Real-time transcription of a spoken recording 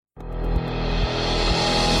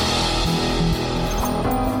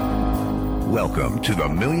Welcome to the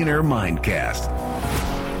Millionaire Mindcast,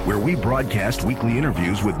 where we broadcast weekly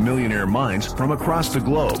interviews with millionaire minds from across the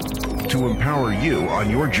globe to empower you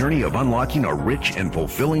on your journey of unlocking a rich and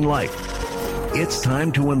fulfilling life. It's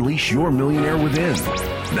time to unleash your millionaire within.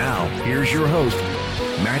 Now, here's your host,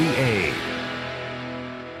 Matty A.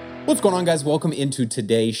 What's going on, guys? Welcome into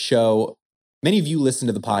today's show. Many of you listen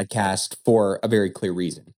to the podcast for a very clear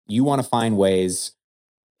reason. You want to find ways,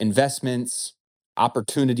 investments,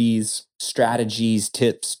 opportunities, strategies,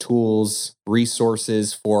 tips, tools,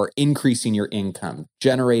 resources for increasing your income,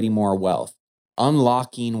 generating more wealth,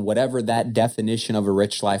 unlocking whatever that definition of a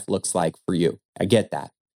rich life looks like for you. I get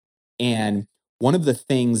that. And one of the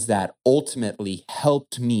things that ultimately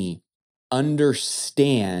helped me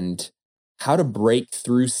understand how to break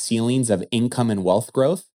through ceilings of income and wealth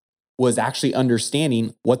growth was actually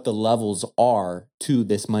understanding what the levels are to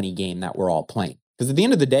this money game that we're all playing. Because at the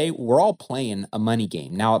end of the day, we're all playing a money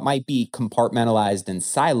game. Now, it might be compartmentalized and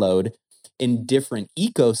siloed in different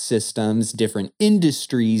ecosystems, different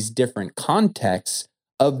industries, different contexts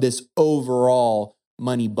of this overall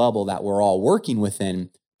money bubble that we're all working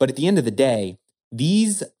within. But at the end of the day,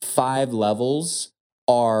 these 5 levels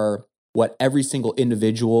are what every single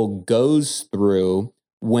individual goes through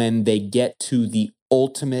when they get to the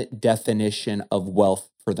ultimate definition of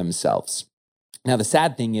wealth for themselves. Now, the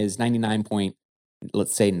sad thing is 9%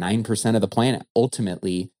 of the planet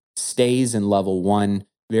ultimately stays in level 1.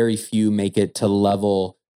 Very few make it to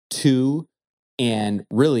level 2. And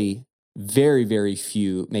really, very, very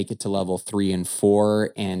few make it to level 3 and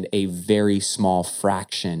 4. And a very small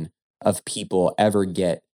fraction of people ever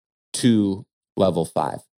get to level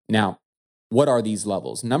 5. Now, what are these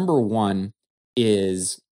levels? Number 1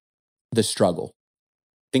 is the struggle.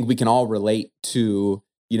 I think we can all relate to,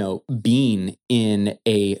 being in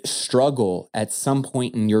a struggle at some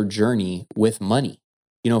point in your journey with money.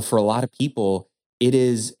 For a lot of people, it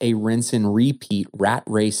is a rinse and repeat rat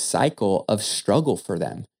race cycle of struggle for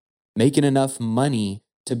them. Making enough money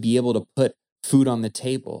to be able to put food on the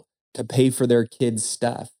table, to pay for their kids'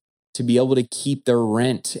 stuff, to be able to keep their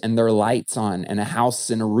rent and their lights on and a house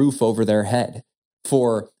and a roof over their head.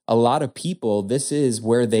 For a lot of people, this is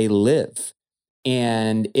where they live.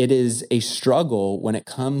 And it is a struggle when it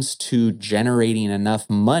comes to generating enough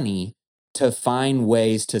money to find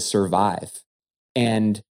ways to survive.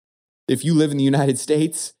 And if you live in the United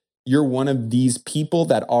States, you're one of these people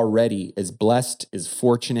that already is blessed, is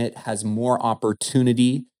fortunate, has more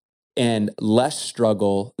opportunity and less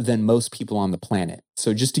struggle than most people on the planet.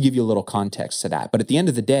 So just to give you a little context to that. But at the end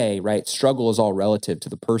of the day, right, struggle is all relative to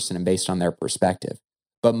the person and based on their perspective.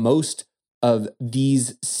 But most of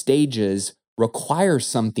these stages require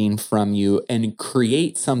something from you and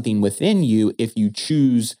create something within you if you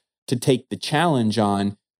choose to take the challenge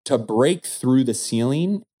on to break through the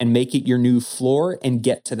ceiling and make it your new floor and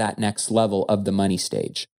get to that next level of the money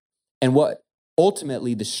stage. And what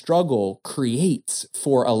ultimately the struggle creates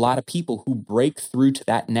for a lot of people who break through to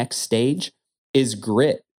that next stage is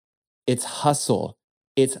grit. It's hustle.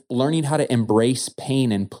 It's learning how to embrace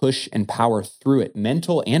pain and push and power through it,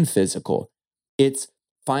 mental and physical. It's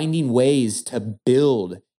finding ways to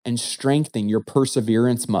build and strengthen your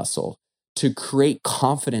perseverance muscle, to create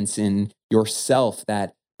confidence in yourself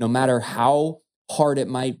that no matter how hard it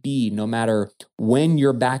might be, no matter when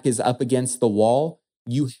your back is up against the wall,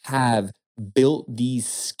 you have built these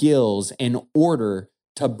skills in order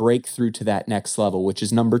to break through to that next level, which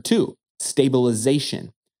is number 2,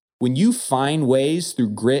 stabilization. When you find ways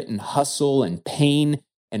through grit and hustle and pain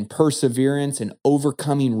and perseverance and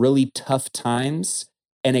overcoming really tough times,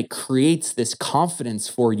 and it creates this confidence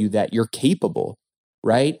for you that you're capable,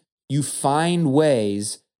 right? You find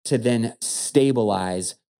ways to then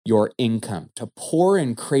stabilize your income, to pour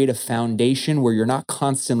and create a foundation where you're not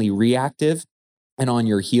constantly reactive and on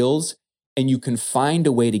your heels, and you can find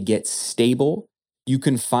a way to get stable. You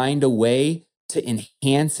can find a way to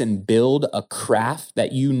enhance and build a craft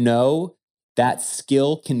that that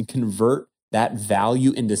skill can convert that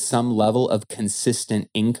value into some level of consistent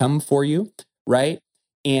income for you, right?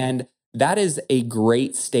 And that is a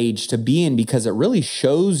great stage to be in because it really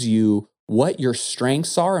shows you what your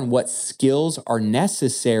strengths are and what skills are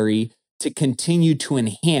necessary to continue to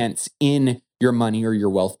enhance in your money or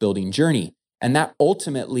your wealth building journey. And that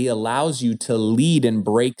ultimately allows you to lead and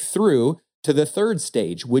break through to the 3rd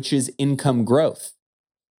stage, which is income growth.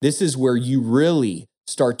 This is where you really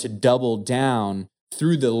start to double down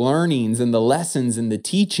through the learnings and the lessons and the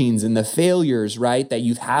teachings and the failures, right, that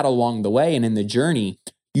you've had along the way and in the journey.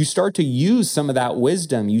 You start to use some of that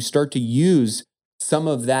wisdom. You start to use some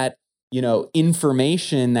of that,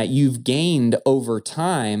 information that you've gained over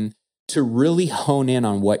time to really hone in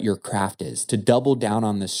on what your craft is, to double down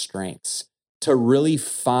on the strengths, to really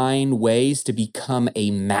find ways to become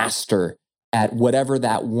a master at whatever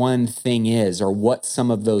that one thing is, or what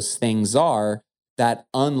some of those things are that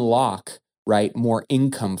unlock, right, more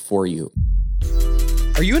income for you.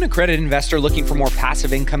 Are you an accredited investor looking for more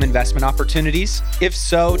passive income investment opportunities? If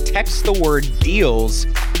so, text the word DEALS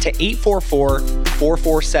to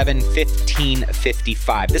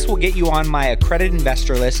 844-447-1555. This will get you on my accredited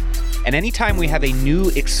investor list. And anytime we have a new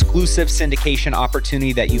exclusive syndication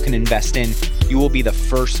opportunity that you can invest in, you will be the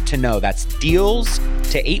first to know. That's DEALS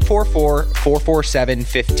to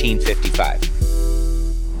 844-447-1555.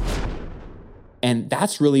 And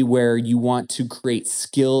that's really where you want to create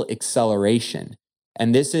skill acceleration.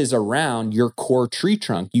 And this is around your core tree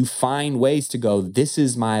trunk. You find ways to go, this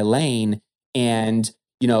is my lane. And,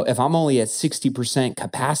 if I'm only at 60%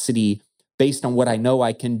 capacity based on what I know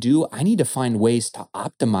I can do, I need to find ways to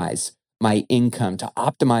optimize my income, to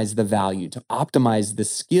optimize the value, to optimize the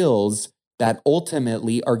skills that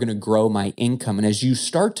ultimately are going to grow my income. And as you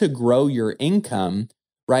start to grow your income,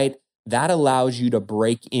 right, that allows you to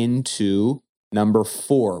break into number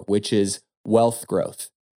 4, which is wealth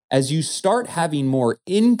growth. As you start having more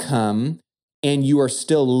income and you are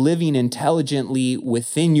still living intelligently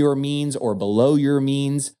within your means or below your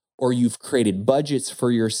means, or you've created budgets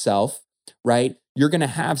for yourself, right? You're going to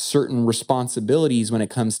have certain responsibilities when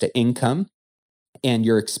it comes to income and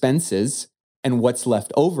your expenses and what's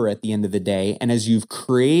left over at the end of the day. And as you've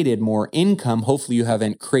created more income, hopefully you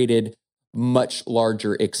haven't created much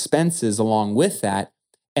larger expenses along with that.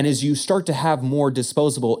 And as you start to have more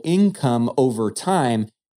disposable income over time,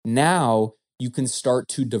 now you can start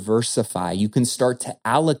to diversify. You can start to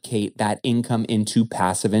allocate that income into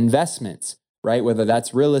passive investments, right? Whether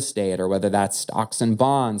that's real estate or whether that's stocks and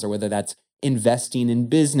bonds or whether that's investing in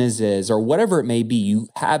businesses or whatever it may be, you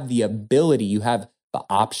have the ability, you have the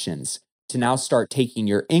options to now start taking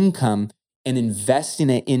your income and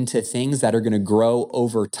investing it into things that are going to grow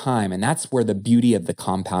over time. And that's where the beauty of the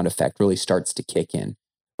compound effect really starts to kick in,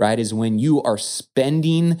 right? Is when you are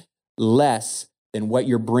spending less than what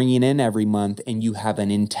you're bringing in every month, and you have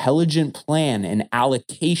an intelligent plan and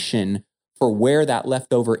allocation for where that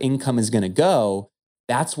leftover income is going to go.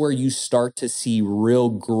 That's where you start to see real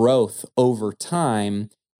growth over time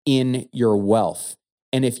in your wealth.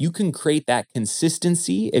 And if you can create that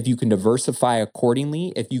consistency, if you can diversify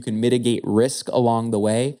accordingly, if you can mitigate risk along the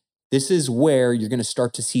way, this is where you're going to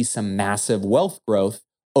start to see some massive wealth growth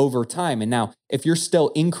over time. And now, if you're still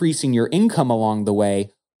increasing your income along the way,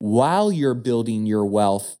 while you're building your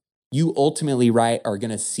wealth, you ultimately, right, are going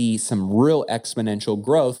to see some real exponential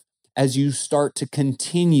growth as you start to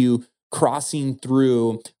continue crossing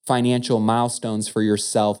through financial milestones for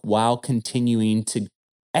yourself while continuing to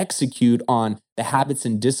execute on the habits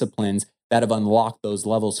and disciplines that have unlocked those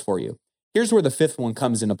levels for you. Here's where the 5th one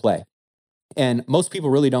comes into play. And most people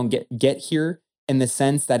really don't get here in the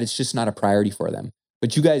sense that it's just not a priority for them.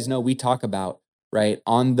 But you guys know we talk about, right,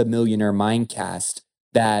 on the Millionaire Mindcast,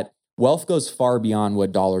 that wealth goes far beyond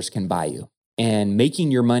what dollars can buy you. And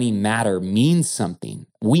making your money matter means something.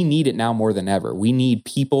 We need it now more than ever. We need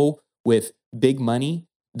people with big money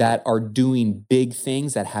that are doing big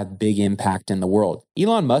things that have big impact in the world.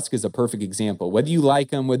 Elon Musk is a perfect example. Whether you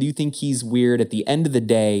like him, whether you think he's weird, at the end of the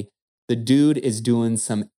day, the dude is doing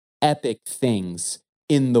some epic things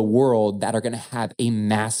in the world that are going to have a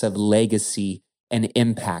massive legacy and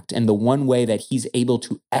impact. And the one way that he's able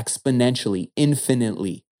to exponentially,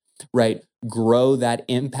 infinitely, right, grow that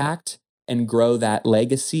impact and grow that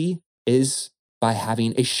legacy is by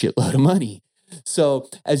having a shitload of money. So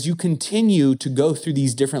as you continue to go through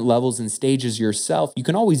these different levels and stages yourself, you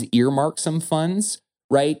can always earmark some funds,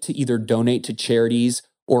 right, to either donate to charities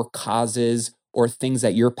or causes or things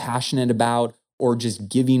that you're passionate about, or just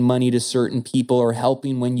giving money to certain people or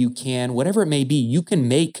helping when you can, whatever it may be. You can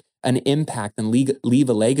make an impact and leave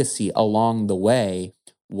a legacy along the way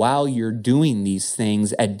while you're doing these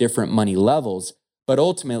things at different money levels. But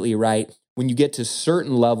ultimately, right, when you get to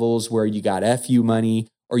certain levels where you got FU money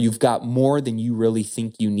or you've got more than you really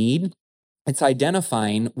think you need, it's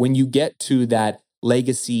identifying when you get to that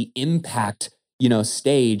legacy impact,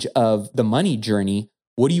 stage of the money journey,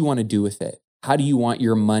 what do you want to do with it? How do you want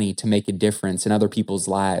your money to make a difference in other people's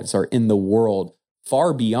lives or in the world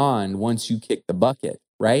far beyond once you kick the bucket,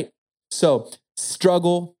 right? So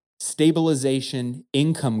struggle, stabilization,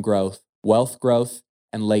 income growth, wealth growth,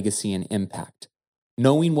 and legacy and impact.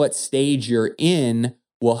 Knowing what stage you're in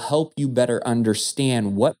will help you better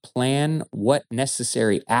understand what plan, what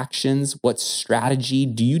necessary actions, what strategy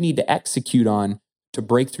do you need to execute on to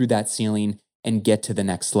break through that ceiling and get to the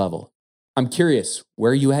next level. I'm curious,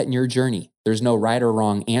 where are you at in your journey? There's no right or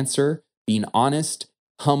wrong answer. Being honest,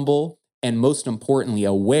 humble, and most importantly,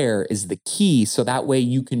 aware is the key. So that way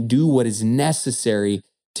you can do what is necessary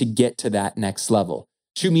to get to that next level.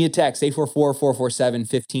 Shoot me a text,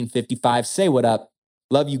 844-447-1555. Say what up.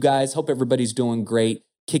 Love you guys. Hope everybody's doing great.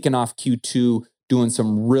 Kicking off Q2, doing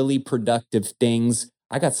some really productive things.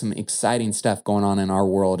 I got some exciting stuff going on in our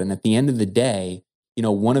world. And at the end of the day,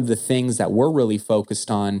 one of the things that we're really focused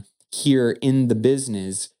on here in the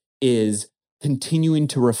business is continuing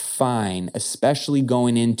to refine, especially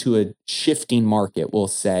going into a shifting market, we'll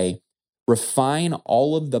say, refine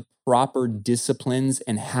all of the proper disciplines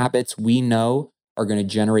and habits we know are going to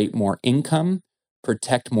generate more income,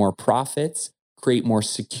 protect more profits, create more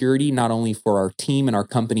security, not only for our team and our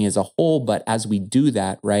company as a whole, but as we do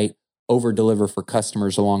that, right, over deliver for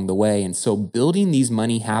customers along the way. And so building these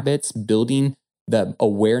money habits, building the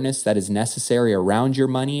awareness that is necessary around your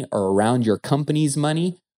money or around your company's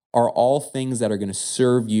money are all things that are going to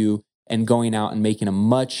serve you and going out and making a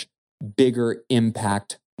much bigger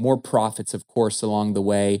impact, more profits, of course, along the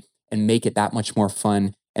way, and make it that much more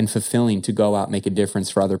fun and fulfilling to go out and make a difference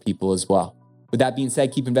for other people as well. With that being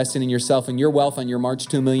said, keep investing in yourself and your wealth on your march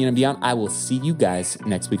to $1 million and beyond. I will see you guys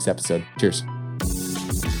next week's episode. Cheers.